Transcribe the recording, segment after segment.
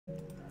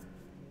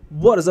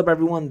What is up,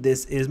 everyone?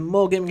 This is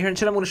Mo Gaming here, and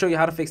today I'm going to show you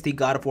how to fix the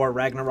God of War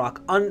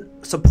Ragnarok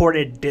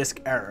unsupported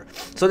disk error.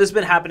 So this has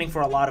been happening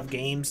for a lot of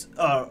games,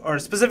 or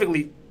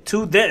specifically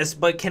to this,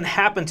 but can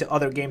happen to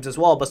other games as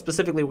well. But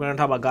specifically, we're going to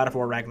talk about God of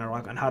War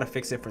Ragnarok and how to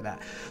fix it for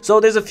that. So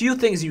there's a few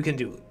things you can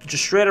do.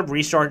 Just straight up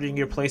restarting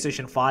your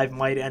PlayStation 5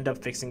 might end up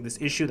fixing this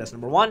issue. That's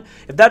number one.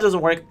 If that doesn't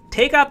work,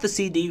 take out the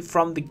CD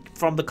from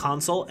the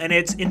console, and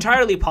it's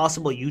entirely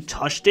possible you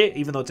touched it,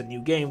 even though it's a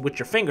new game, with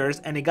your fingers,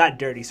 and it got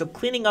dirty. So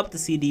cleaning up the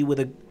CD with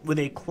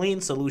a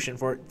clean solution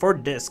for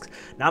discs,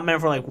 not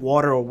meant for like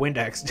water or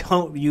Windex.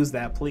 Don't use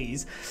that,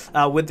 please.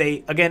 With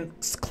a, again,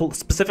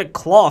 specific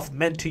cloth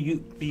meant to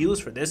be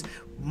used for this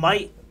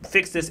might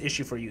fix this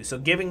issue for you. So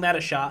giving that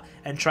a shot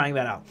and trying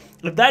that out.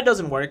 If that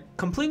doesn't work,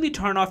 completely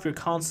turn off your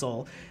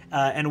console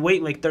and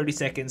wait like 30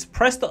 seconds.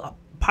 Press the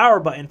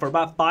power button for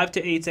about 5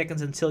 to 8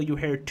 seconds until you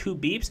hear 2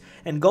 beeps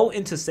and go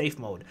into safe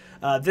mode.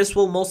 This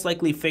will most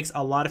likely fix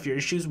a lot of your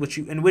issues,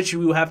 in which you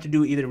will have to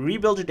do either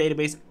rebuild your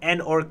database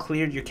and or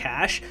clear your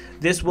cache.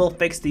 This will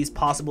fix these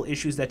possible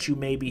issues that you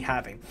may be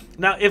having.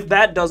 Now, if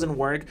that doesn't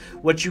work,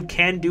 what you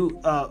can do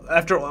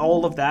after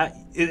all of that,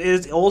 it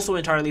is also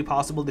entirely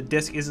possible the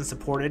disk isn't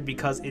supported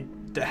because it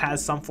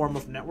has some form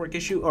of network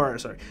issue, or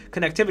sorry,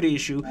 connectivity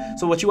issue.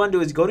 So what you want to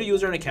do is go to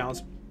user and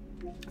accounts,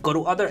 go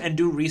to other, and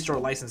do restore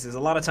licenses. A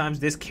lot of times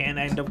this can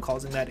end up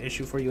causing that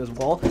issue for you as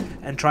well,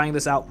 and trying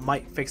this out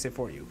might fix it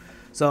for you.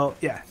 So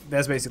yeah,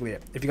 that's basically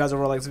it. If you guys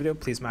overall like this video,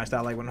 please smash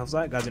that like button.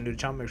 Guys, are new to the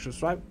channel, make sure to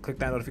subscribe, click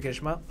that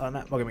notification bell on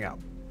that. Gaming out.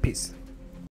 Peace.